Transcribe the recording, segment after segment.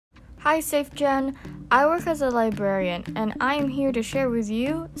Hi SafeGen, I work as a librarian and I am here to share with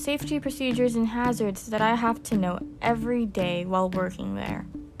you safety procedures and hazards that I have to know every day while working there.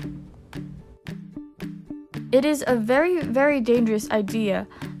 It is a very dangerous idea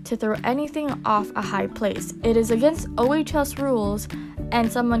to throw anything off a high place. It is against OHS rules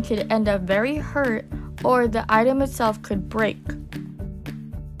and someone could end up very hurt or the item itself could break.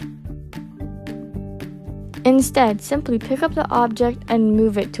 Instead, simply pick up the object and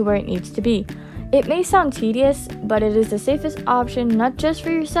move it to where it needs to be. It may sound tedious, but it is the safest option not just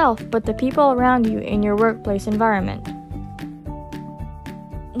for yourself, but the people around you in your workplace environment.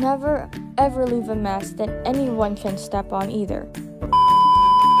 Never ever leave a mess that anyone can step on either.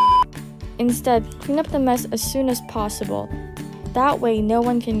 Instead, clean up the mess as soon as possible. That way, no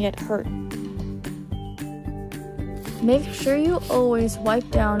one can get hurt. Make sure you always wipe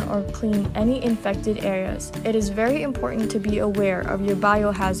down or clean any infected areas. It is very important to be aware of your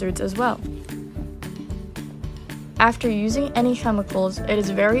biohazards as well. After using any chemicals, it is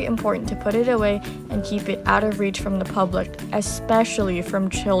very important to put it away and keep it out of reach from the public, especially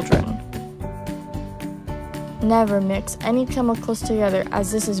from children. Never mix any chemicals together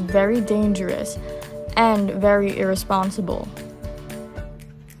as this is very dangerous and very irresponsible.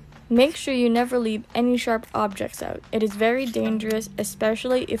 Make sure you never leave any sharp objects out. It is very dangerous,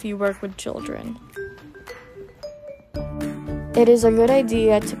 especially if you work with children. It is a good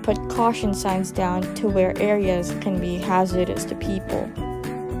idea to put caution signs down to where areas can be hazardous to people.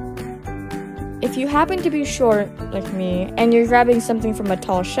 If you happen to be short, like me, and you're grabbing something from a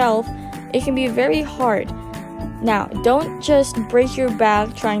tall shelf, it can be very hard. Now, don't just break your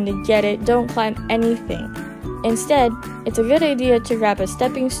back trying to get it, don't climb anything. Instead, it's a good idea to grab a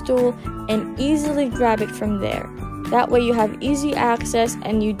stepping stool and easily grab it from there. That way you have easy access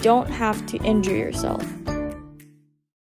and you don't have to injure yourself.